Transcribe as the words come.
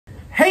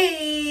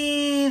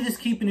Hey, this is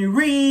Keeping It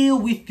Real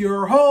with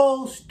your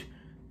host,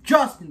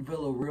 Justin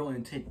Villarreal,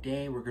 and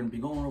today we're going to be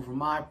going over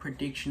my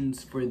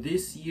predictions for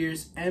this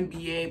year's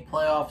NBA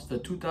playoffs, the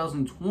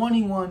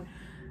 2021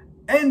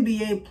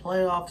 NBA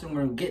playoffs, and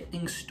we're going to get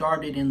things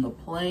started in the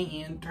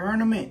play-in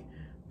tournament,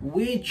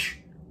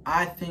 which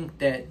I think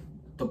that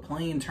the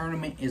play-in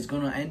tournament is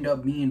going to end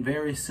up being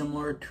very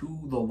similar to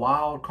the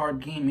wild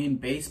card game in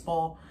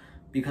baseball,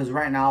 because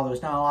right now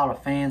there's not a lot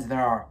of fans that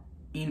are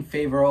in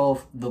favor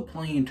of the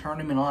play-in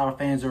tournament. A lot of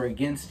fans are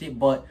against it,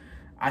 but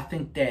I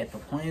think that the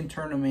play-in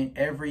tournament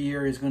every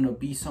year is going to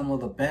be some of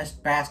the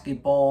best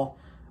basketball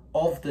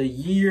of the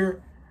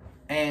year,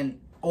 and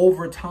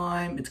over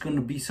time it's going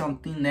to be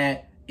something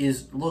that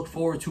is looked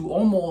forward to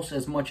almost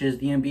as much as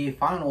the NBA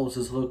Finals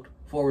is looked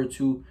forward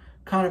to.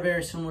 Kind of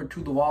very similar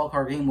to the wild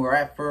card game, where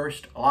at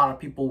first a lot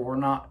of people were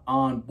not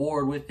on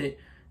board with it.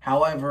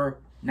 However,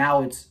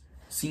 now it's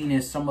seen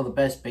as some of the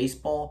best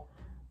baseball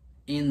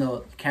in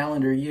the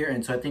calendar year,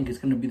 and so I think it's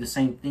going to be the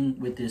same thing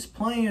with this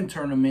play-in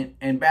tournament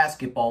and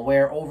basketball,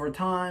 where over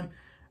time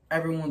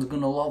everyone's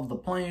going to love the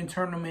play-in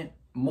tournament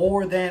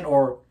more than,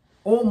 or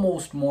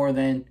almost more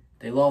than,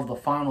 they love the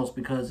finals,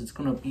 because it's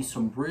going to be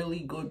some really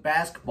good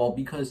basketball.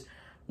 Because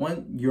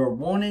when you're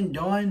one and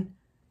done,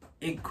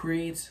 it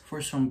creates for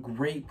some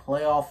great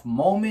playoff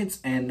moments,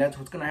 and that's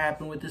what's going to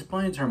happen with this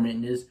play-in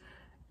tournament. It's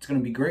going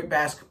to be great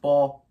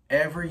basketball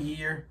every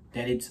year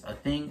that it's a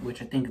thing,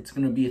 which I think it's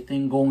going to be a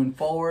thing going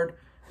forward.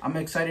 I'm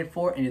excited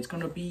for it, and it's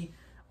going to be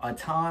a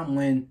time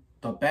when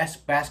the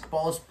best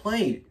basketball is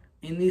played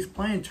in these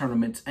play-in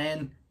tournaments.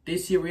 And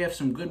this year we have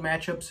some good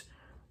matchups.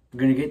 We're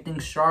going to get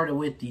things started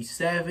with the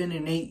 7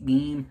 and 8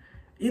 game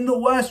in the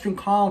Western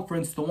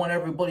Conference, the one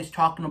everybody's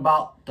talking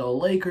about, the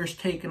Lakers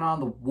taking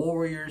on the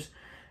Warriors.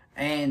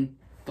 And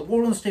the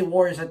Golden State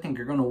Warriors, I think,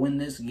 are going to win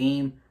this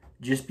game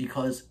just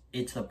because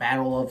it's a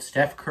battle of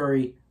Steph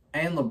Curry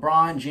and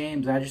LeBron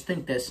James. I just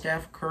think that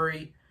Steph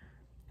Curry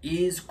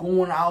is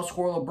going to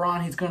outscore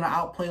LeBron. He's going to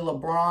outplay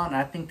LeBron.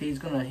 I think that he's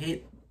going to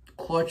hit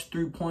clutch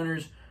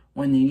three-pointers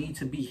when they need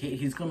to be hit.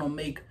 He's going to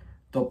make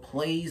the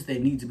plays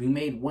that need to be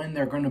made when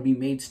they're going to be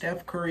made.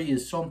 Steph Curry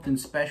is something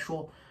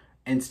special,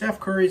 and Steph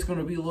Curry is going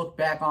to be looked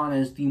back on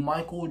as the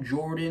Michael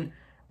Jordan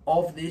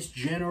of this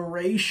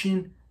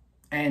generation.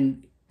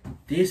 And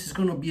this is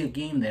going to be a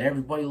game that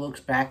everybody looks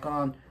back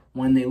on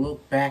when they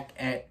look back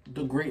at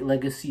the great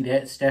legacy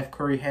that Steph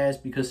Curry has,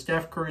 because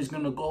Steph Curry is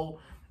going to go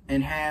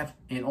and have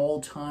an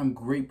all-time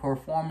great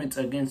performance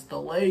against the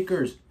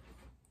Lakers.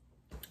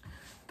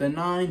 The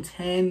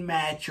 9-10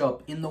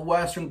 matchup in the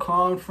Western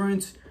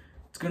Conference,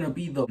 it's going to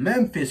be the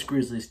Memphis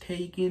Grizzlies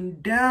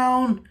taking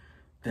down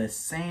the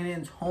San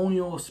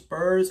Antonio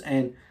Spurs,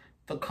 and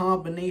the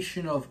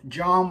combination of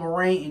Ja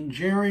Morant and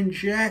Jaren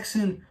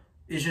Jackson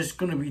is just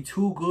going to be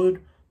too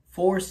good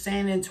for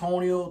San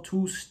Antonio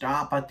to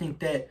stop. I think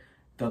that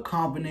the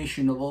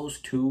combination of those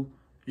two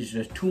is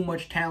just too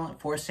much talent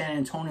for San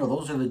Antonio.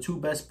 Those are the two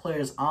best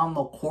players on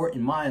the court,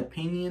 in my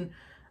opinion,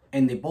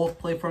 and they both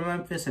play for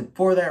Memphis. And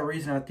for that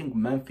reason, I think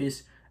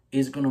Memphis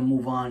is going to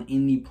move on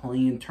in the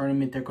play-in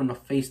tournament. They're going to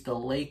face the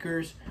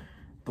Lakers.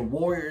 The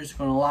Warriors are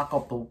going to lock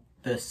up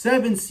the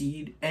 7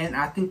 seed, and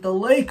I think the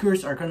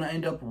Lakers are going to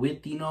end up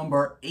with the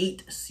number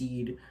 8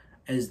 seed,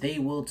 as they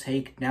will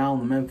take down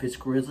the Memphis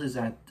Grizzlies.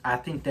 I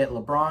think that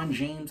LeBron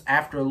James,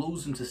 after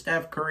losing to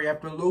Steph Curry,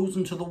 after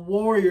losing to the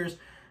Warriors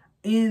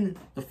in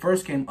the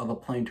first game of the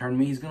play-in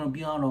tournament, he's going to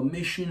be on a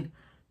mission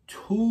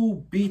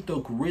to beat the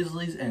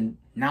Grizzlies and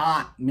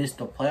not miss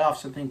the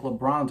playoffs. I think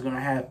LeBron's going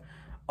to have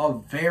a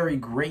very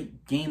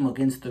great game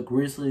against the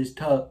Grizzlies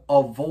to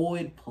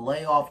avoid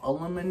playoff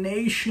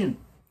elimination.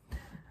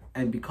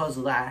 And because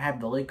of that, I have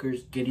the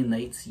Lakers getting the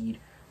 8th seed.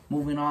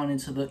 Moving on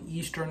into the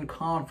Eastern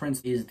Conference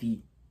is the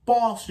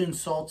Boston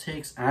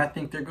Celtics, and I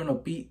think they're going to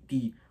beat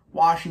the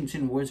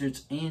Washington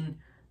Wizards in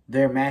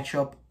their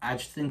matchup. I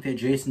just think that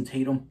Jason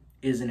Tatum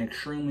is an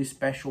extremely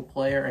special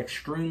player,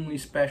 extremely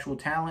special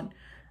talent,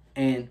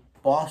 and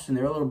Boston,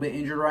 they're a little bit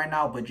injured right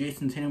now, but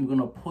Jason Tatum is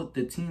going to put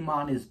the team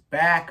on his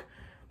back,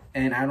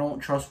 and I don't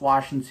trust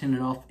Washington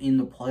enough in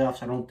the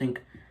playoffs. I don't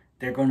think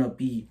they're going to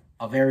be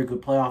a very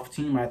good playoff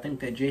team. I think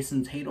that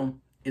Jason Tatum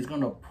is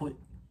going to put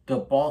the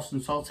Boston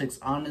Celtics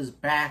on his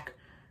back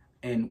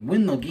and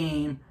win the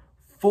game.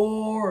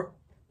 For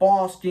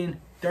Boston,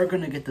 they're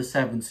going to get the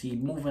 7th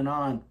seed. Moving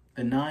on,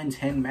 the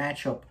 9-10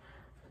 matchup.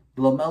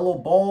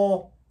 LaMelo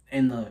Ball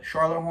and the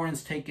Charlotte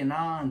Hornets taking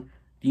on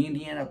the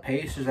Indiana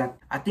Pacers.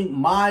 I think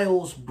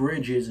Miles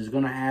Bridges is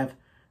going to have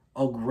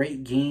a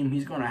great game.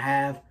 He's going to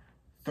have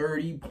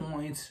 30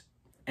 points.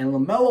 And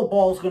LaMelo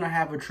Ball is going to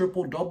have a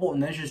triple-double,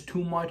 and that's just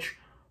too much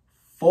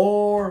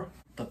for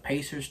the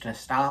Pacers to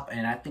stop.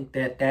 And I think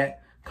that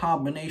that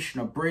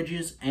combination of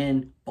Bridges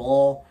and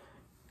Ball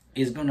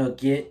is going to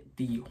get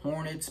the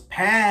Hornets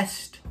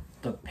past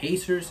the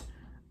Pacers,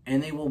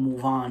 and they will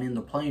move on in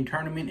the play-in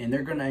tournament, and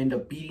they're going to end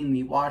up beating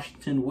the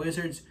Washington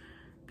Wizards,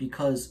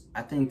 because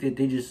I think that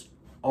they just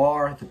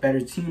are the better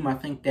team. I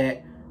think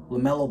that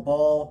LaMelo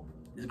Ball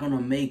is going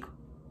to make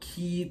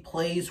key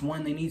plays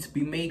when they need to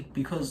be made,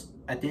 because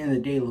at the end of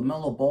the day,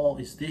 LaMelo Ball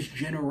is this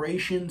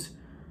generation's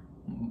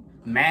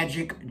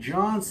Magic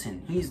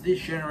Johnson. He's this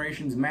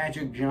generation's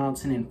Magic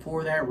Johnson, and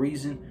for that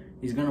reason,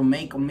 he's going to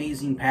make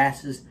amazing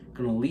passes,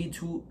 going to lead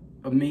to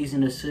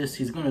amazing assists.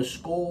 He's going to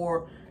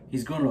score.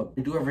 He's going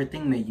to do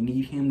everything that you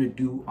need him to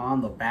do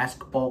on the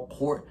basketball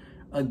court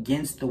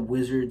against the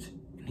Wizards.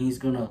 And he's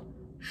going to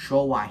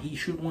show why he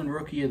should win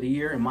Rookie of the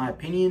Year, in my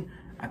opinion.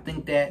 I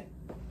think that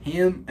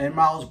him and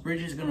Miles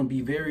Bridges is going to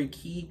be very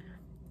key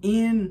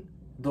in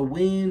the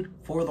win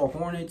for the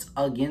Hornets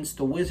against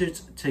the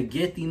Wizards to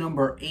get the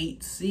number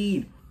 8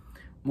 seed.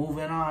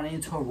 Moving on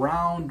into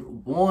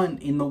round 1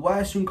 in the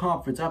Western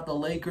Conference, I have the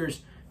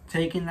Lakers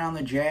taking down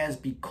the Jazz,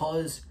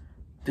 because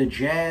the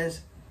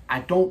Jazz, I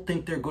don't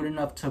think they're good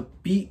enough to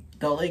beat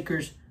the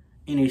Lakers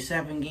in a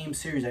 7-game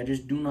series. I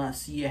just do not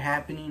see it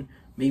happening.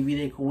 Maybe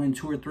they could win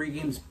 2 or 3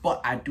 games, but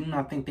I do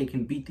not think they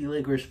can beat the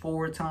Lakers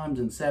 4 times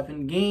in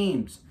 7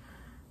 games.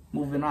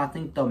 Moving on, I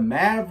think the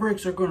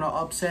Mavericks are going to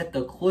upset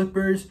the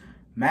Clippers.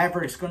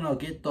 Mavericks going to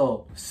get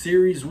the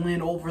series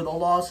win over the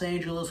Los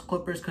Angeles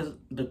Clippers, because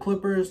the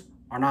Clippers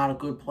are not a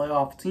good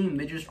playoff team.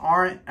 They just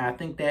aren't. I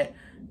think that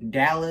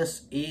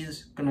Dallas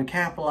is going to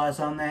capitalize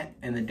on that,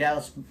 and the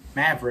Dallas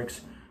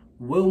Mavericks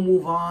will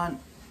move on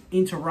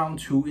into round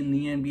 2 in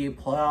the NBA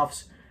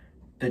playoffs.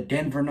 The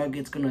Denver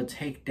Nuggets going to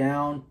take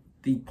down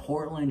the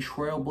Portland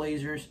Trail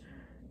Blazers,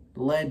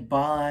 led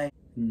by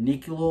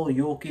Nikola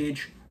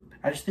Jokic.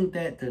 I just think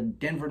that the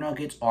Denver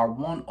Nuggets are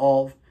one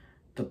of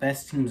the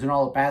best teams in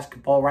all of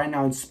basketball right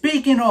now. And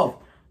speaking of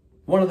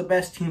one of the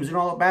best teams in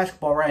all of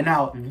basketball right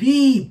now,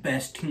 the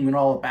best team in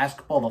all of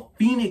basketball, the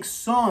Phoenix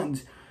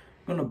Suns,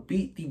 going to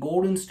beat the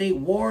Golden State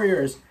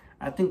Warriors.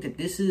 I think that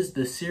this is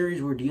the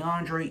series where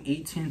DeAndre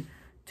Ayton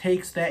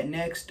takes that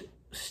next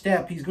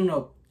step. He's going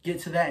to get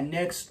to that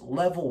next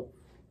level.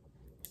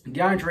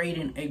 DeAndre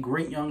Ayton, a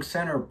great young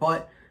center,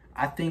 but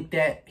I think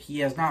that he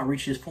has not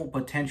reached his full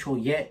potential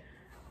yet.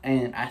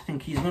 And I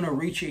think he's going to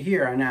reach it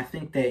here. And I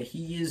think that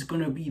he is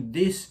going to be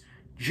this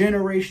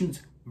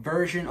generation's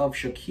version of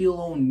Shaquille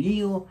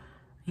O'Neal.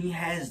 He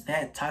has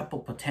that type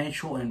of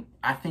potential. And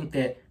I think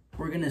that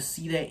we're going to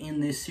see that in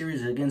this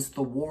series against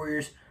the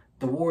Warriors.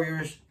 The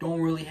Warriors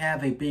don't really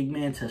have a big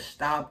man to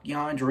stop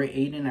DeAndre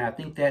Ayton. And I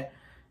think that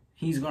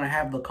he's going to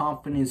have the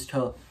confidence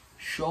to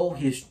show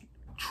his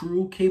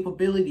true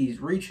capabilities,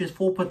 reach his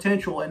full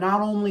potential. And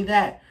not only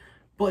that,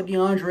 but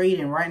DeAndre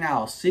Ayton right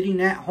now, sitting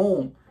at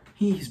home,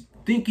 he's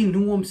thinking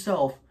to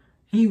himself,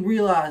 he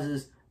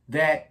realizes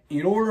that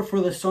in order for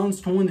the Suns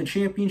to win the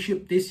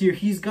championship this year,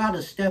 he's got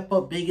to step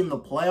up big in the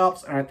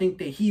playoffs. And I think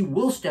that he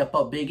will step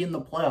up big in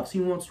the playoffs. He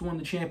wants to win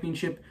the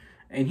championship,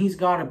 and he's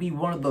got to be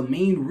one of the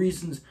main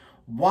reasons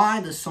why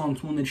the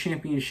Suns win the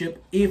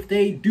championship. If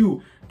they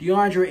do,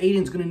 DeAndre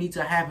Ayton's going to need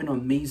to have an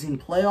amazing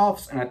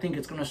playoffs, and I think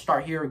it's going to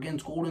start here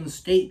against Golden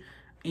State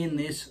in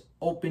this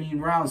opening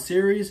round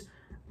series.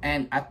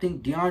 And I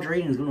think DeAndre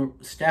Ayton is going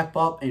to step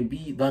up and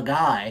be the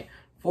guy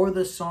for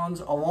the Suns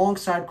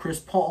alongside Chris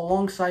Paul,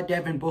 alongside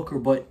Devin Booker.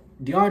 But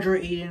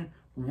DeAndre Ayton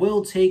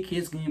will take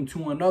his game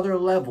to another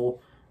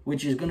level,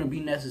 which is going to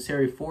be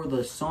necessary for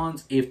the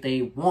Suns if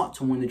they want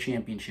to win the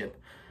championship.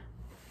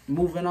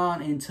 Moving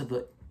on into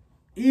the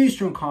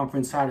Eastern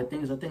Conference side of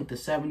things, I think the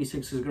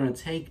 76ers are going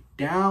to take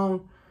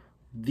down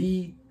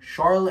the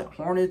Charlotte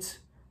Hornets.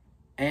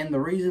 And the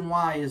reason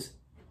why is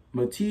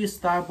Matisse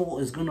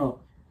Thybulle is going to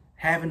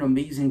have an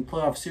amazing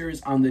playoff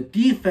series on the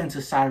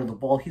defensive side of the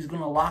ball. He's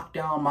going to lock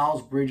down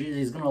Miles Bridges.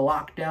 He's going to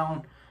lock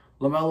down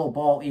LaMelo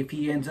Ball if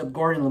he ends up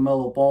guarding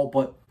LaMelo Ball.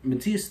 But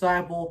Matisse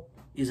Thybulle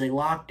is a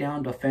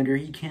lockdown defender.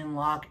 He can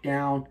lock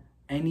down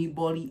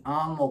anybody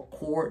on the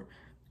court.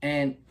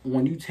 And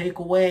when you take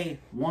away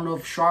one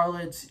of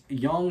Charlotte's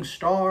young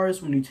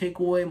stars, when you take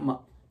away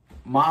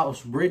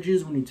Miles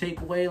Bridges, when you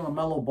take away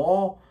LaMelo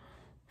Ball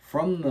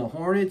from the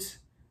Hornets,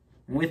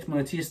 with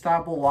Matisse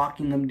Thybulle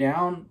locking them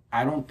down,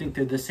 I don't think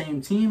they're the same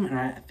team. And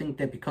I think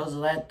that because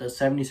of that, the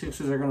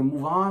 76ers are going to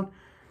move on.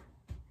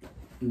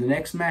 The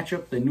next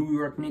matchup, the New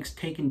York Knicks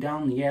taking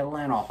down the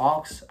Atlanta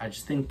Hawks. I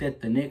just think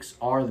that the Knicks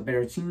are the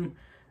better team,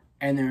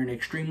 and they're an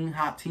extremely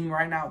hot team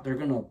right now. They're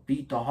going to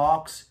beat the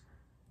Hawks,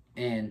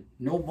 and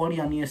nobody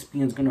on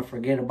ESPN is going to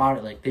forget about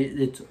it. Like,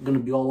 it's going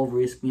to be all over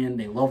ESPN.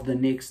 They love the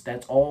Knicks.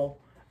 That's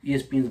all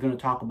ESPN is going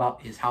to talk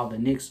about, is how the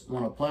Knicks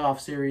won a playoff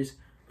series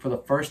for the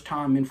first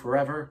time in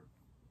forever.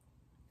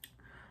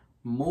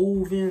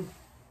 Moving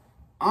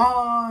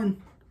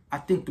on, I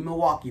think the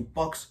Milwaukee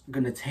Bucks are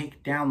going to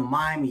take down the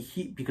Miami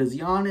Heat, because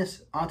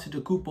Giannis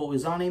Antetokounmpo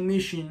is on a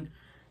mission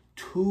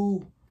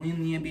to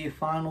win the NBA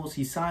Finals.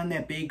 He signed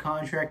that big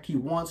contract. He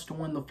wants to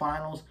win the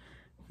Finals.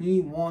 He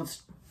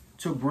wants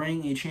to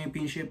bring a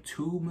championship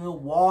to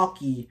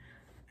Milwaukee,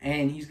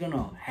 and he's going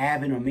to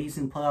have an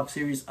amazing playoff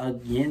series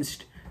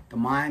against the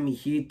Miami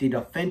Heat, the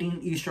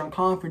defending Eastern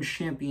Conference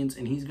champions,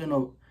 and he's going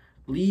to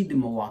lead the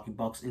Milwaukee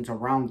Bucks into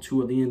round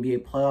 2 of the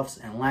NBA playoffs.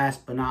 And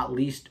last but not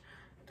least,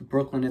 the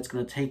Brooklyn Nets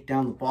going to take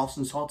down the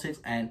Boston Celtics.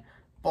 And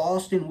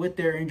Boston, with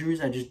their injuries,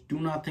 I just do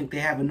not think they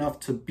have enough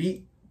to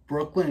beat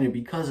Brooklyn. And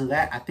because of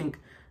that, I think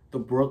the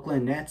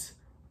Brooklyn Nets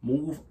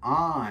move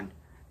on.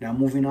 Now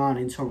moving on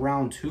into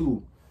round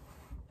 2.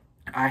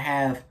 I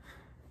have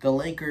the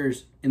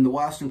Lakers in the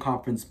Western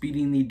Conference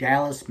beating the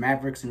Dallas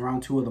Mavericks in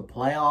round 2 of the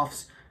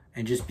playoffs.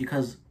 And just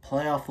because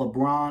playoff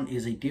LeBron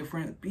is a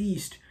different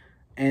beast,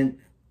 and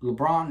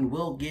LeBron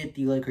will get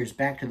the Lakers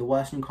back to the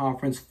Western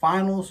Conference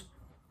Finals,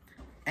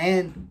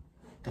 and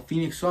the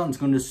Phoenix Suns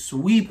going to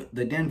sweep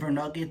the Denver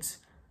Nuggets.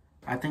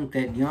 I think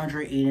that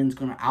DeAndre Ayton's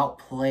going to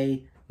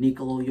outplay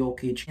Nikola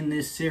Jokic in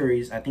this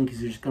series. I think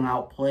he's just going to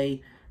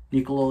outplay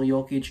Nikola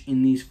Jokic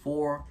in these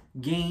 4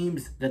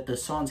 games that the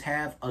Suns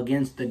have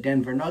against the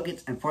Denver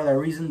Nuggets. And for that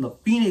reason, the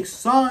Phoenix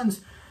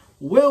Suns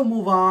will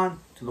move on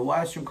to the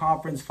Western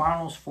Conference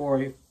Finals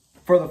for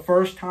the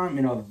first time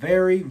in a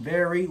very,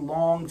 very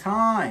long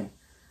time.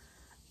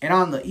 And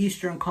on the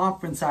Eastern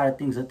Conference side of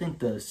things, I think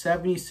the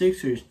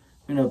 76ers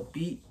are going to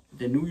beat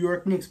the New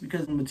York Knicks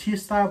because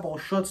Matisse Thybulle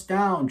shuts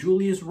down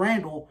Julius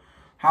Randle.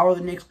 How are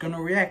the Knicks going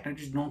to react? I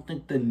just don't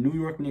think the New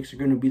York Knicks are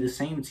going to be the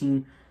same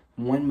team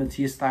when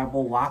Matisse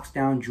Thybulle locks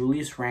down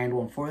Julius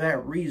Randle. And for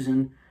that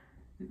reason,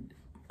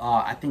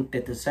 I think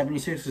that the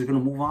 76ers are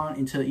going to move on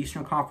into the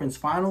Eastern Conference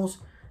Finals.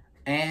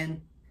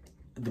 And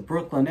the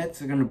Brooklyn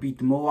Nets are going to beat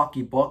the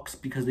Milwaukee Bucks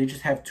because they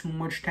just have too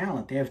much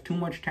talent. They have too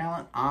much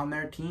talent on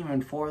their team.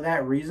 And for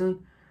that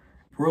reason,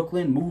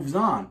 Brooklyn moves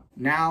on.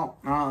 Now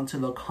on to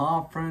the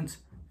conference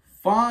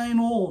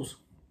finals.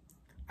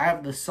 I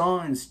have the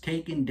Suns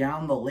taking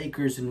down the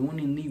Lakers and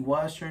winning the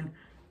Western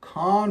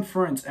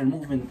Conference and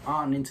moving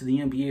on into the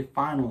NBA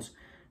Finals.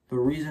 The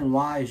reason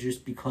why is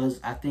just because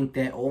I think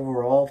that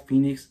overall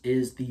Phoenix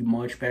is the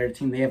much better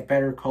team. They have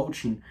better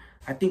coaching.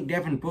 I think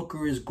Devin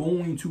Booker is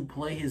going to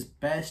play his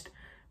best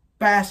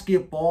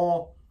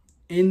basketball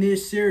in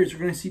this series. We're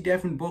going to see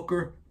Devin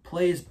Booker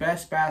play his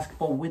best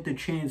basketball with the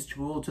chance to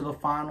go to the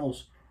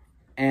finals.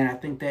 And I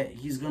think that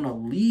he's going to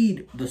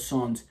lead the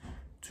Suns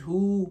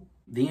to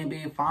the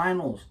NBA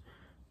Finals.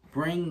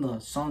 Bring the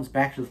Suns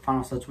back to the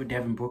finals. That's what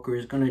Devin Booker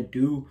is going to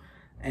do.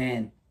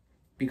 And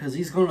because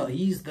he's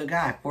the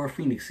guy for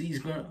Phoenix.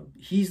 He's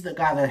the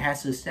guy that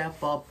has to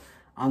step up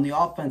on the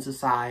offensive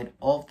side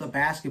of the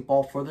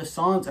basketball for the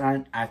Suns.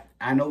 And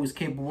I know he's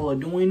capable of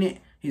doing it.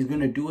 He's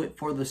going to do it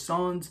for the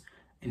Suns.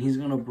 And he's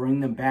going to bring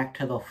them back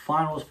to the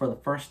finals for the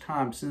first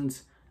time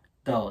since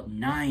the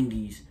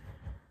 90s.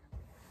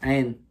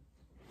 And,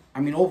 I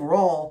mean,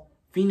 overall,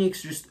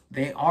 Phoenix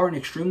they are an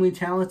extremely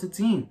talented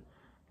team.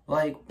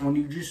 Like, when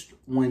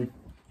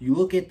you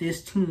look at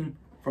this team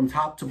from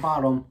top to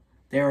bottom,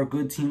 they're a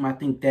good team. I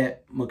think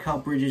that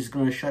Mikal Bridges is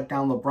going to shut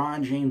down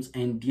LeBron James,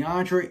 and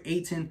DeAndre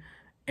Ayton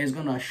is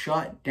going to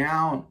shut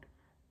down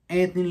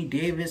Anthony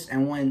Davis.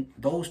 And when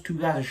those two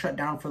guys are shut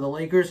down for the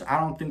Lakers, I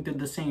don't think they're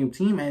the same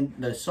team. And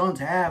the Suns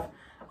have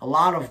a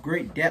lot of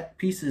great depth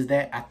pieces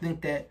that I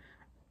think that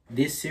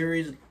this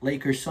series,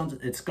 Lakers-Suns,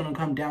 it's going to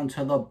come down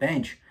to the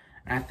bench.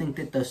 And I think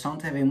that the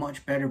Suns have a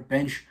much better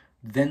bench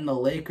than the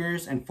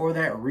Lakers. And for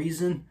that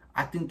reason,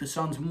 I think the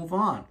Suns move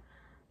on.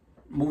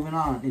 Moving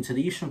on into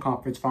the Eastern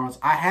Conference Finals,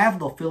 I have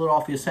the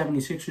Philadelphia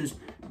 76ers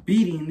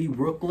beating the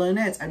Brooklyn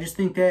Nets. I just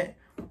think that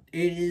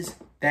it is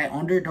that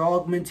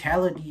underdog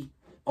mentality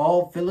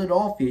of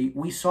Philadelphia.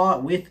 We saw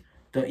it with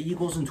the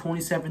Eagles in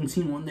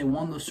 2017 when they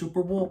won the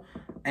Super Bowl.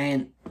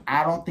 And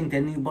I don't think that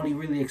anybody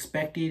really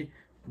expected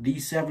the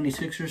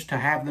 76ers to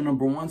have the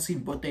 #1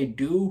 seed, but they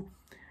do.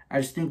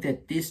 I just think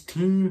that this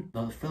team,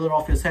 the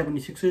Philadelphia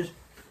 76ers,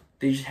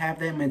 they just have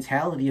that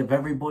mentality of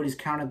everybody's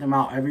counted them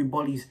out.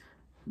 Everybody's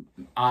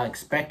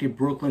expected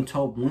Brooklyn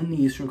to win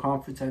the Eastern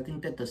Conference. I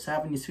think that the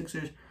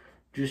 76ers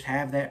just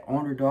have that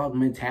underdog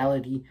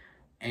mentality,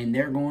 and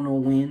they're going to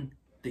win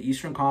the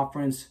Eastern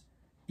Conference,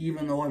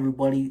 even though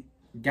everybody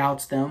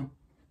doubts them.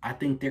 I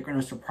think they're going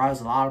to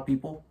surprise a lot of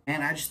people,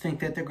 and I just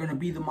think that they're going to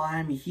be the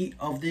Miami Heat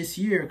of this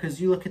year,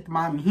 because you look at the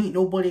Miami Heat,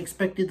 nobody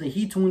expected the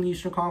Heat to win the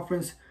Eastern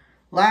Conference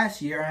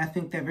last year, and I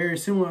think that very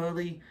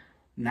similarly,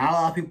 not a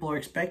lot of people are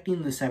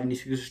expecting the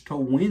 76ers to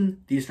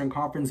win the Eastern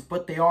Conference,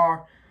 but they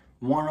are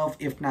one of,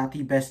 if not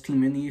the best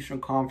team in the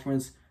Eastern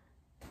Conference.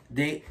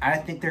 I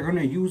think they're going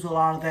to use a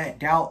lot of that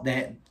doubt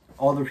that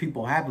other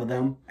people have of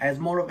them as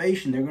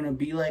motivation. They're going to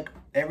be like,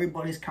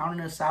 everybody's counting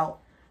us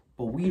out,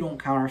 but we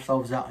don't count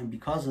ourselves out. And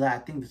because of that, I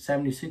think the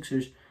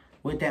 76ers,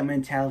 with that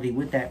mentality,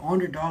 with that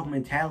underdog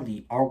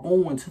mentality, are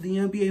going to the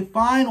NBA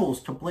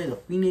Finals to play the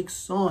Phoenix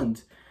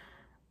Suns.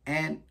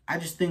 And I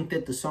just think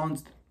that the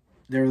Suns,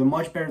 they're the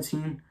much better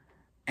team.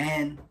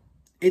 And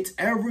it's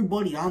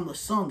everybody on the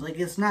Suns. Like,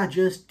 it's not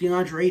just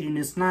DeAndre Ayton.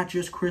 It's not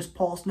just Chris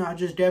Paul. It's not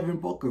just Devin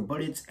Booker.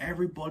 But it's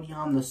everybody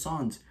on the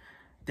Suns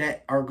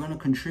that are going to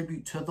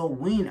contribute to the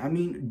win. I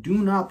mean, do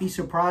not be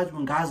surprised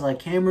when guys like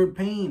Cameron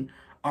Payne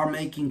are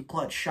making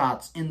clutch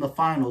shots in the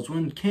finals.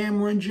 When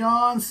Cameron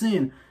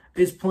Johnson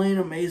is playing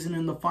amazing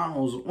in the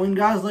finals. When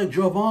guys like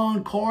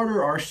Javon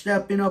Carter are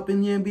stepping up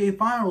in the NBA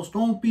Finals.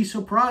 Don't be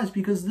surprised,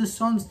 because this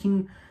Suns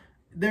team,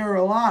 they're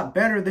a lot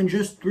better than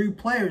just 3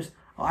 players.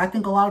 I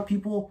think a lot of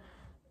people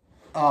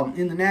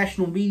in the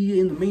national media,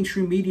 in the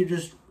mainstream media,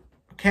 just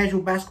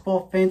casual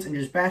basketball fans and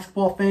just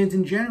basketball fans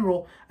in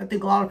general, I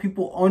think a lot of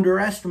people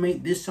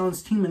underestimate this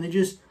Suns team, and they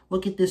just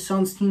look at this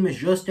Suns team as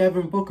just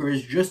Devin Booker,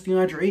 as just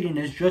DeAndre Ayton,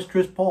 as just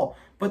Chris Paul.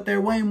 But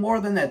they're way more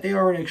than that. They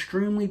are an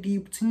extremely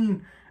deep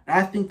team, and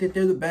I think that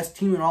they're the best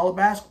team in all of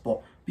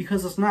basketball,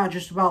 because it's not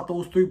just about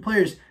those three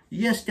players.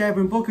 Yes,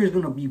 Devin Booker is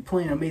going to be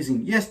playing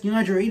amazing. Yes,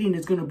 DeAndre Ayton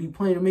is going to be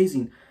playing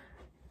amazing.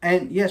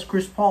 And yes,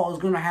 Chris Paul is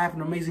going to have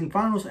an amazing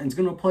finals and is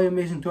going to play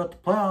amazing throughout the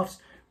playoffs.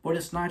 But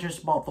it's not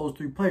just about those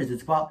three players.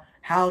 It's about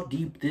how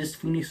deep this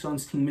Phoenix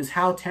Suns team is,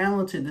 how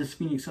talented this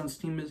Phoenix Suns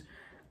team is,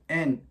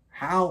 and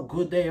how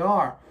good they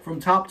are. From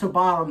top to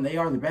bottom, they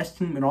are the best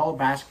team in all of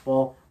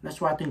basketball. That's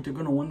why I think they're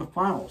going to win the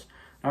finals.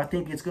 And I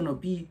think it's going to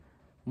be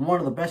one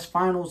of the best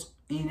finals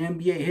in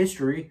NBA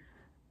history.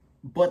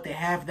 But they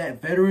have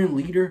that veteran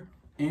leader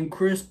in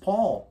Chris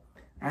Paul.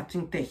 I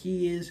think that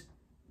he is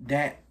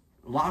that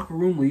locker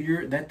room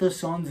leader that the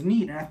Suns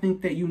need. And I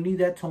think that you need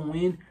that to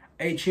win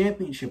a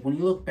championship. When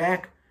you look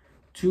back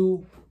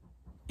to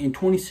in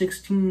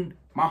 2016,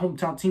 my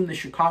hometown team, the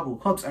Chicago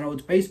Cubs, I know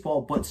it's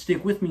baseball, but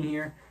stick with me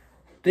here.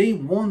 They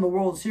won the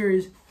World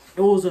Series.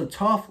 It was a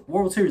tough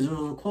World Series. It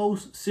was a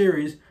close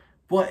series,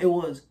 but it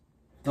was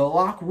the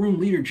locker room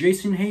leader,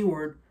 Jason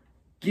Hayward,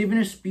 giving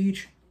a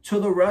speech to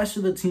the rest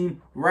of the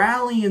team,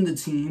 rallying the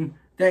team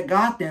that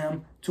got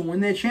them to win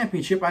that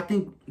championship. I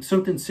think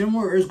something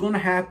similar is going to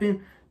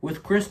happen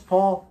with Chris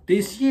Paul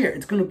this year.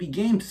 It's going to be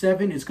Game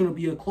 7. It's going to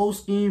be a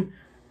close game,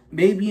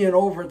 maybe in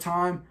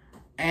overtime.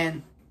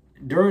 And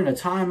during a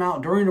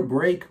timeout, during a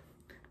break,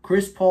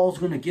 Chris Paul is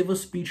going to give a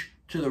speech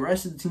to the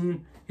rest of the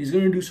team. He's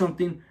going to do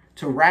something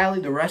to rally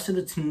the rest of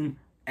the team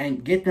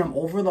and get them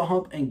over the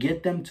hump and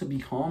get them to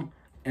become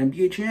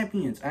NBA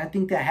champions. I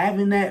think that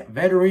having that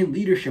veteran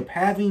leadership,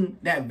 having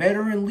that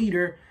veteran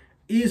leader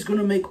is going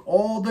to make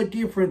all the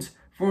difference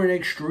for an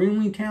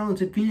extremely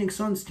talented Phoenix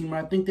Suns team.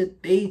 I think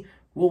that they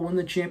will win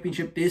the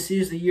championship. This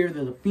is the year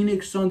that the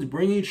Phoenix Suns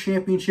bring a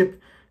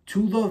championship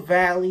to the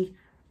Valley.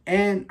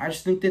 And I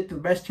just think that the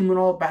best team in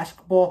all of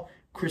basketball,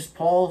 Chris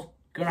Paul's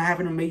going to have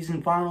an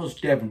amazing finals.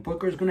 Devin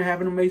Booker is going to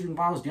have an amazing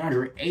finals.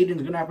 DeAndre Ayton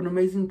is going to have an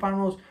amazing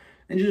finals.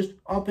 And just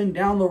up and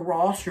down the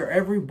roster,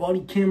 everybody,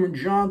 Cameron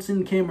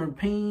Johnson, Cameron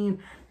Payne,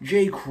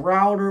 Jay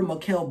Crowder,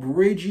 Mikal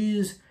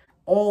Bridges,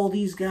 all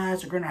these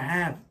guys are going to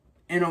have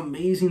an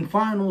amazing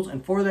finals.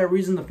 And for that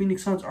reason, the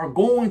Phoenix Suns are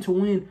going to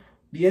win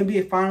the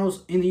NBA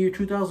Finals in the year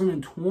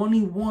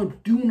 2021.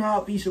 Do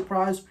not be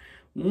surprised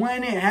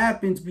when it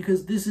happens,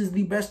 because this is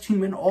the best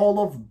team in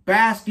all of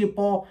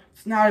basketball.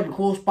 It's not even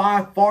close.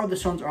 By far, the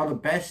Suns are the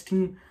best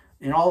team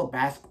in all of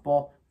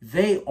basketball.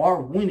 They are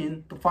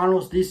winning the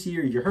finals this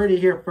year. You heard it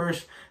here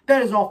first.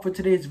 That is all for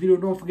today's video.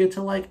 Don't forget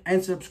to like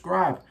and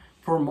subscribe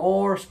for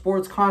more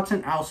sports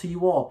content. I'll see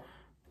you all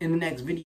in the next video.